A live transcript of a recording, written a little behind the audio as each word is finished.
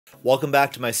Welcome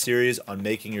back to my series on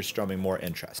making your strumming more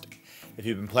interesting. If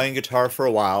you've been playing guitar for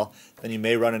a while, then you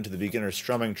may run into the beginner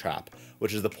strumming trap,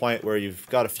 which is the point where you've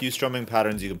got a few strumming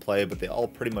patterns you can play, but they all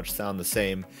pretty much sound the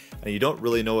same, and you don't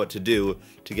really know what to do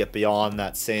to get beyond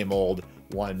that same old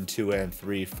 1, 2, and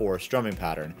 3, 4 strumming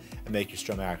pattern and make your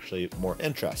strumming actually more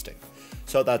interesting.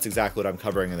 So that's exactly what I'm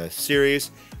covering in this series,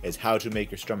 is how to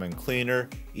make your strumming cleaner,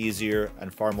 easier,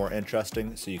 and far more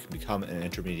interesting so you can become an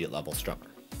intermediate level strummer.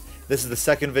 This is the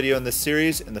second video in this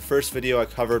series. In the first video, I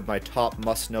covered my top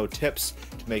must-know tips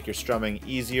to make your strumming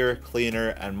easier, cleaner,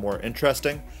 and more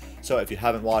interesting. So if you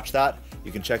haven't watched that,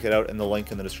 you can check it out in the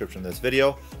link in the description of this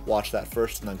video. Watch that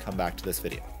first and then come back to this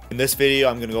video. In this video,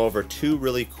 I'm going to go over 2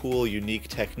 really cool, unique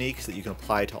techniques that you can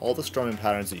apply to all the strumming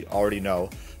patterns that you already know,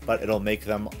 but it'll make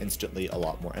them instantly a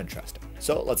lot more interesting.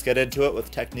 So let's get into it with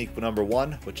technique number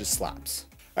 1, which is slaps.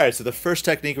 Alright, so the first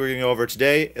technique we're going to go over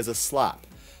today is a slap.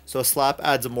 So a slap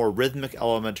adds a more rhythmic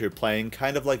element to your playing,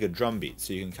 kind of like a drum beat.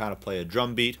 So you can kind of play a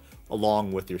drum beat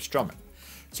along with your strumming.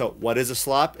 So what is a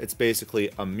slap? It's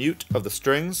basically a mute of the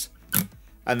strings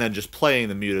and then just playing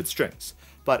the muted strings.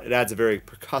 But it adds a very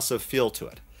percussive feel to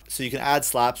it. So you can add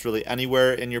slaps really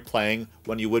anywhere in your playing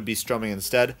when you would be strumming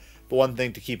instead. But one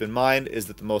thing to keep in mind is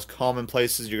that the most common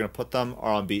places you're going to put them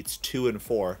are on beats 2 and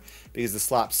 4, because the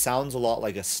slap sounds a lot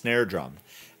like a snare drum.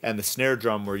 And the snare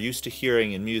drum we're used to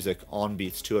hearing in music on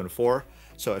beats 2 and 4.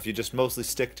 So if you just mostly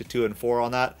stick to 2 and 4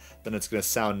 on that, then it's going to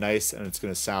sound nice and it's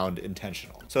going to sound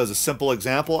intentional. So as a simple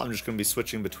example, I'm just going to be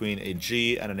switching between a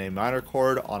G and an A minor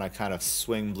chord on a kind of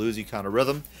swing bluesy kind of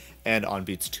rhythm. And on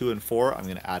beats 2 and 4, I'm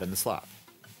going to add in the slap.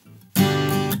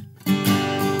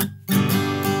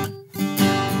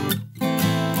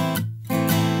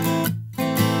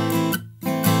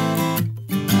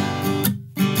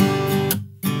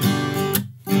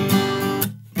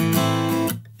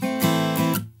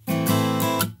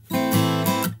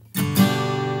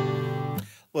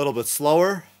 A little bit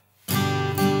slower.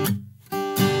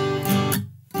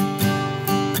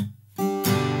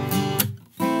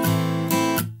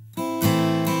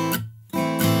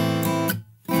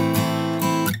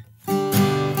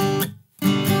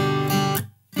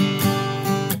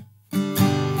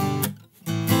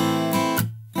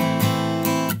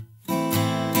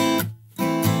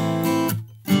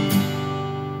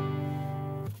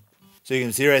 So you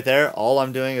can see right there, all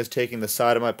I'm doing is taking the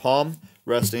side of my palm,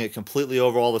 resting it completely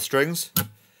over all the strings,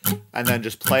 and then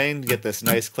just playing to get this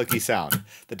nice clicky sound.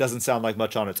 That doesn't sound like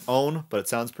much on its own, but it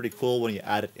sounds pretty cool when you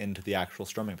add it into the actual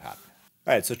strumming pattern.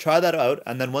 Alright, so try that out,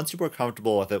 and then once you're more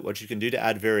comfortable with it, what you can do to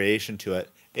add variation to it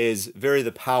is vary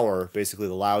the power, basically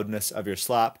the loudness of your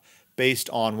slap, based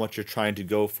on what you're trying to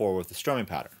go for with the strumming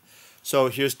pattern. So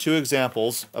here's 2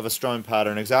 examples of a strumming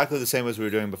pattern, exactly the same as we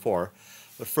were doing before.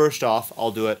 But first off,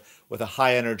 I'll do it with a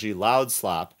high energy loud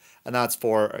slap, and that's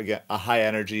for, again, a high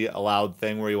energy, a loud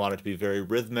thing where you want it to be very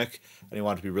rhythmic and you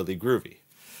want it to be really groovy.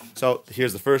 So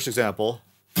here's the first example.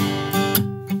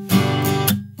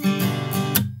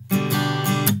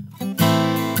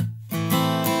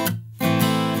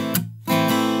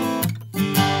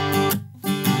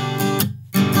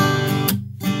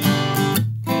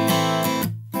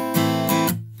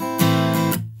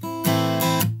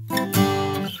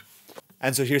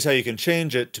 And so here's how you can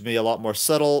change it to be a lot more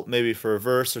subtle, maybe for a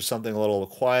verse or something a little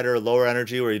quieter, lower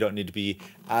energy, where you don't need to be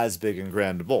as big and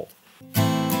grand and bold.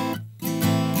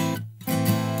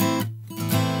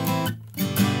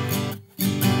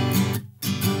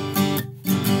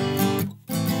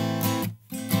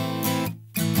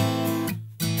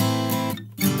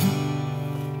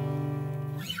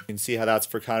 You can see how that's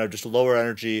for kind of just a lower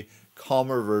energy,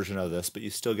 calmer version of this, but you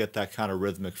still get that kind of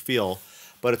rhythmic feel.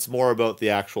 But it's more about the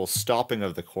actual stopping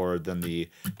of the chord than the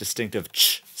distinctive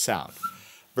ch sound.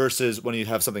 Versus when you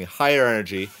have something higher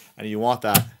energy and you want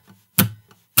that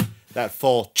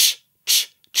full ch,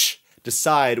 ch, ch.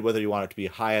 Decide whether you want it to be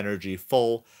high energy,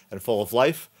 full, and full of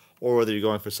life, or whether you're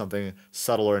going for something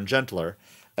subtler and gentler.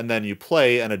 And then you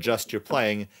play and adjust your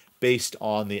playing based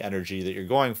on the energy that you're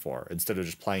going for, instead of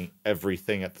just playing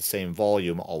everything at the same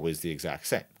volume, always the exact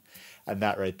same. And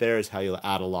that right there is how you'll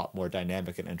add a lot more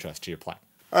dynamic and interest to your playing.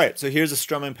 Alright, so here's a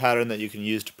strumming pattern that you can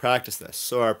use to practice this.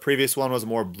 So our previous one was a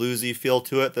more bluesy feel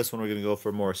to it. This one we're going to go for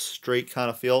a more straight kind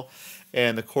of feel.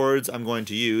 And the chords I'm going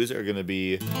to use are going to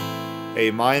be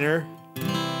A minor,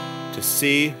 to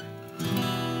C,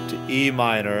 to E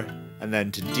minor, and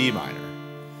then to D minor.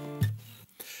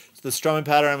 So the strumming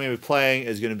pattern I'm going to be playing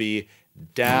is going to be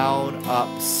down,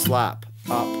 up, slap,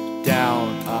 up,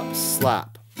 down, up,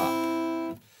 slap,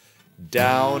 up.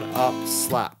 Down, up,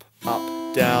 slap, up,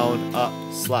 down, up,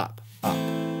 slap, up.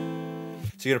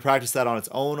 So you're going to practice that on its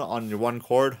own on your one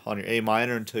chord, on your A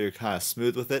minor, until you're kind of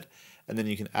smooth with it. And then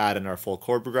you can add in our full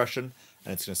chord progression,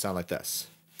 and it's going to sound like this.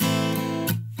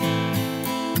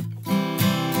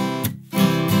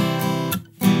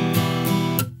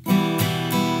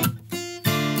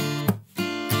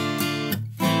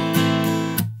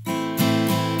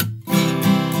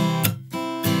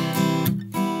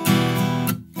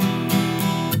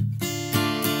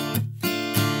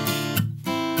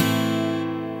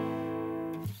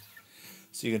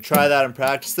 So you can try that and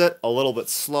practice it a little bit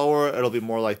slower. It'll be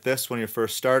more like this when you're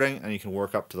first starting, and you can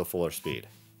work up to the fuller speed.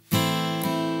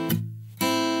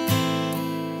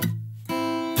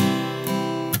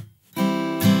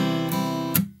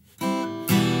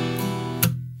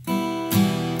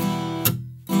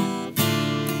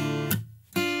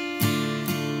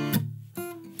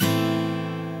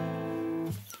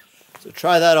 So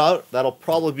try that out. That'll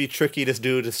probably be tricky to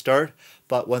do to start,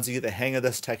 but once you get the hang of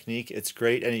this technique, it's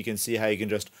great, and you can see how you can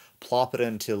just plop it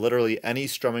into literally any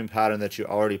strumming pattern that you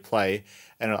already play,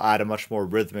 and it'll add a much more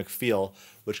rhythmic feel,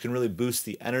 which can really boost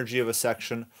the energy of a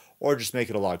section, or just make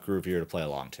it a lot groovier to play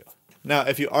along to. Now,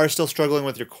 if you are still struggling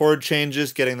with your chord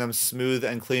changes, getting them smooth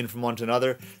and clean from one to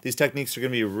another, these techniques are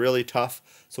going to be really tough.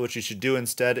 So what you should do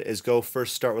instead is go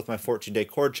first start with my 14-day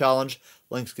chord challenge.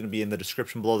 Link's going to be in the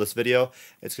description below this video.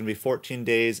 It's going to be 14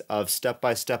 days of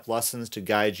step-by-step lessons to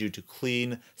guide you to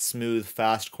clean, smooth,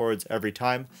 fast chords every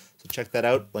time. So check that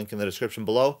out, link in the description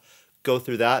below. Go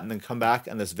through that and then come back,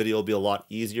 and this video will be a lot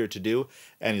easier to do,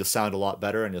 and you'll sound a lot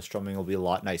better, and your strumming will be a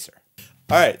lot nicer.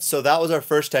 Alright, so that was our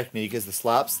first technique, is the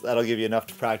slaps. That'll give you enough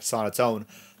to practice on its own.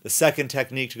 The second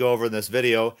technique to go over in this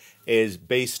video is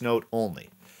bass note only.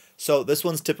 So this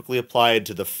one's typically applied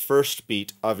to the first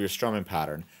beat of your strumming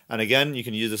pattern. And again, you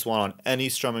can use this one on any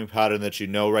strumming pattern that you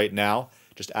know right now.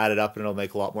 Just add it up and it'll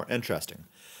make it a lot more interesting.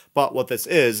 But what this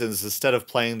is instead of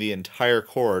playing the entire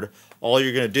chord, all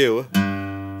you're going to do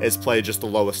is play just the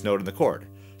lowest note in the chord.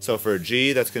 So for a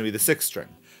G, that's going to be the 6th string.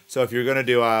 So if you're going to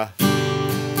do a...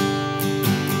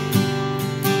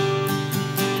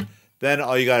 Then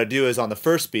all you got to do is on the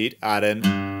first beat, add in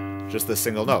just the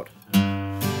single note.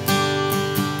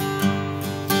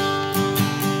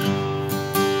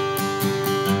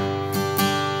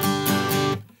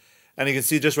 And you can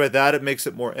see just right that it makes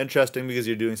it more interesting because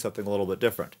you're doing something a little bit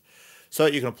different. So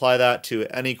you can apply that to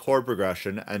any chord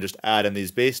progression and just add in these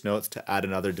bass notes to add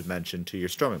another dimension to your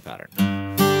strumming pattern.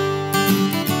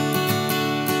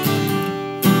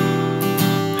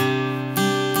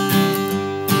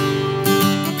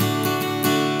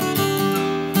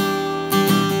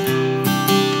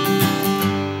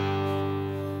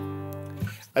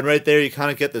 And right there, you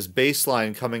kind of get this bass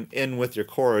line coming in with your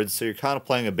chords, so you're kind of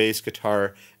playing a bass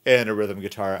guitar and a rhythm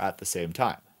guitar at the same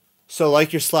time. So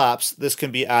like your slaps, this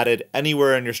can be added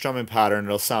anywhere in your strumming pattern.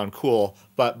 It'll sound cool,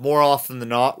 but more often than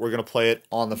not, we're going to play it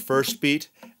on the first beat,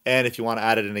 and if you want to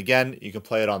add it in again, you can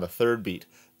play it on the third beat.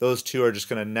 Those two are just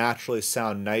going to naturally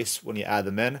sound nice when you add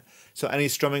them in. So any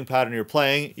strumming pattern you're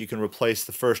playing, you can replace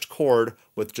the first chord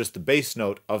with just the bass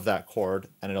note of that chord,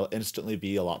 and it'll instantly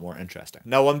be a lot more interesting.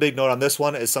 Now, one big note on this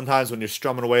one is sometimes when you're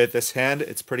strumming away at this hand,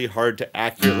 it's pretty hard to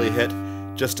accurately hit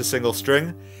just a single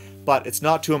string, but it's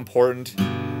not too important.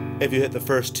 If you hit the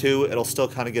first two, it'll still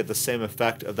kind of get the same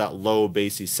effect of that low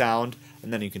bassy sound,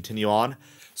 and then you continue on.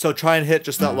 So try and hit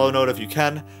just that low note if you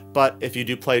can, but if you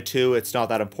do play two, it's not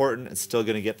that important. It's still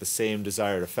going to get the same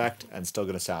desired effect and still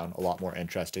going to sound a lot more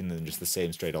interesting than just the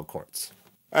same straight old chords.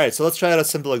 Alright, so let's try out a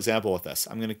simple example with this.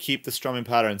 I'm going to keep the strumming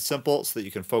pattern simple so that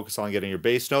you can focus on getting your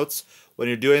bass notes. When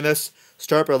you're doing this,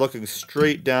 start by looking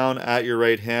straight down at your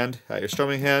right hand, at your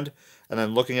strumming hand, and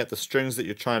then looking at the strings that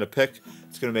you're trying to pick.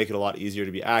 It's going to make it a lot easier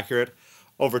to be accurate.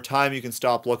 Over time, you can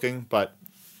stop looking, but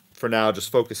for now,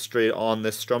 just focus straight on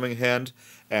this strumming hand,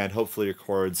 and hopefully your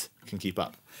chords can keep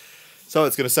up. So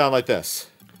it's going to sound like this.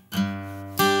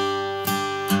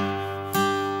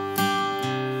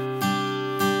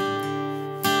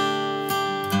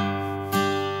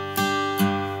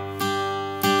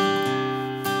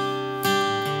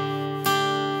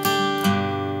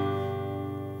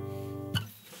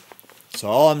 So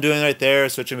all I'm doing right there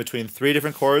is switching between 3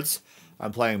 different chords.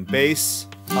 I'm playing bass,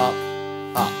 up,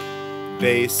 up,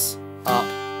 bass, up,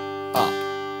 up.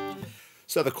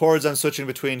 So the chords I'm switching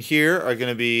between here are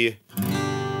going to be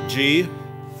G,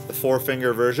 the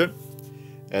 4-finger version,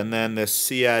 and then this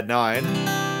C add 9,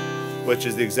 which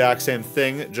is the exact same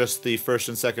thing, just the first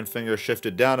and second finger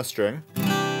shifted down a string.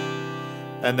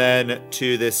 And then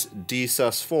to this D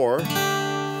sus4,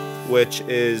 which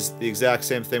is the exact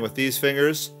same thing with these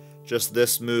fingers, just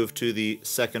this move to the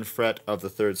 2nd fret of the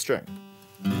 3rd string.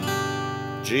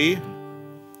 G,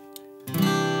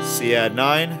 C add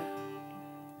 9,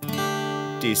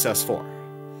 D sus4.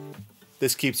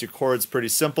 This keeps your chords pretty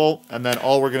simple, and then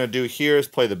all we're going to do here is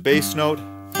play the bass note,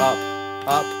 up,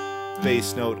 up,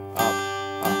 bass note,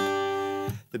 up,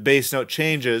 up. The bass note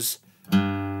changes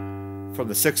from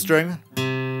the 6th string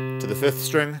to the 5th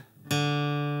string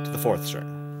to the 4th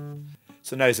string.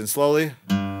 So nice and slowly.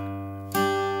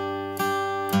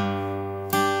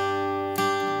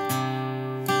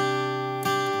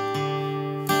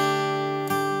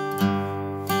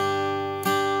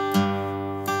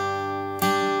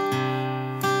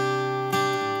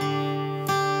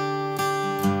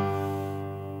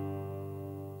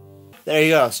 There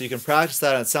you go. So you can practice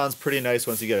that, and it sounds pretty nice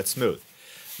once you get it smooth.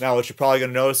 Now what you're probably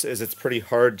going to notice is it's pretty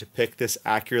hard to pick this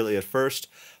accurately at first,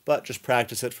 but just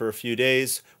practice it for a few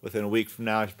days. Within a week from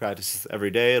now, if you practice this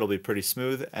every day, it'll be pretty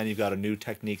smooth, and you've got a new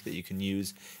technique that you can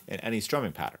use in any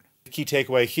strumming pattern. The key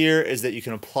takeaway here is that you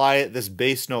can apply this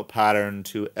bass note pattern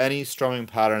to any strumming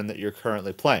pattern that you're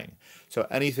currently playing. So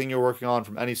anything you're working on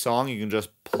from any song, you can just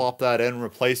plop that in,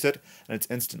 replace it, and it's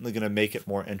instantly going to make it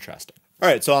more interesting.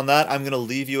 Alright, so on that, I'm going to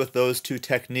leave you with those two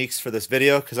techniques for this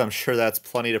video, because I'm sure that's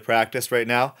plenty to practice right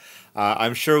now.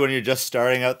 I'm sure when you're just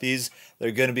starting out these, they're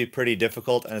going to be pretty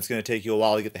difficult, and it's going to take you a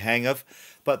while to get the hang of,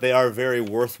 but they are very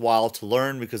worthwhile to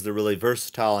learn because they're really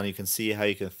versatile, and you can see how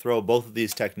you can throw both of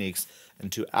these techniques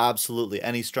into absolutely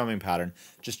any strumming pattern,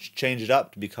 just to change it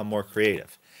up to become more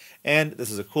creative. And this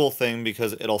is a cool thing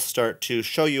because it'll start to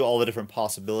show you all the different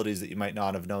possibilities that you might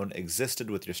not have known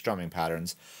existed with your strumming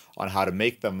patterns on how to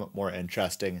make them more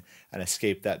interesting and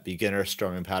escape that beginner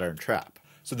strumming pattern trap.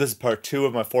 So this is part 2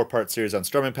 of my 4-part series on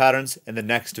strumming patterns. In the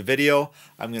next video,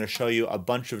 I'm going to show you a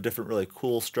bunch of different really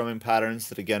cool strumming patterns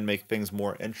that again make things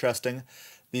more interesting.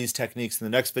 These techniques in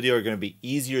the next video are going to be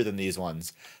easier than these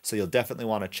ones, so you'll definitely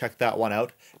want to check that one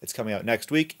out. It's coming out next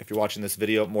week. If you're watching this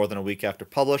video more than a week after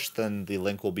published, then the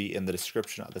link will be in the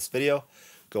description of this video.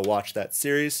 Go watch that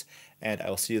series, and I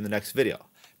will see you in the next video.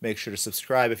 Make sure to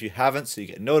subscribe if you haven't so you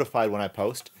get notified when I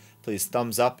post. Please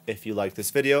thumbs up if you like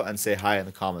this video and say hi in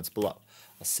the comments below.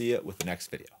 I'll see you with the next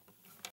video.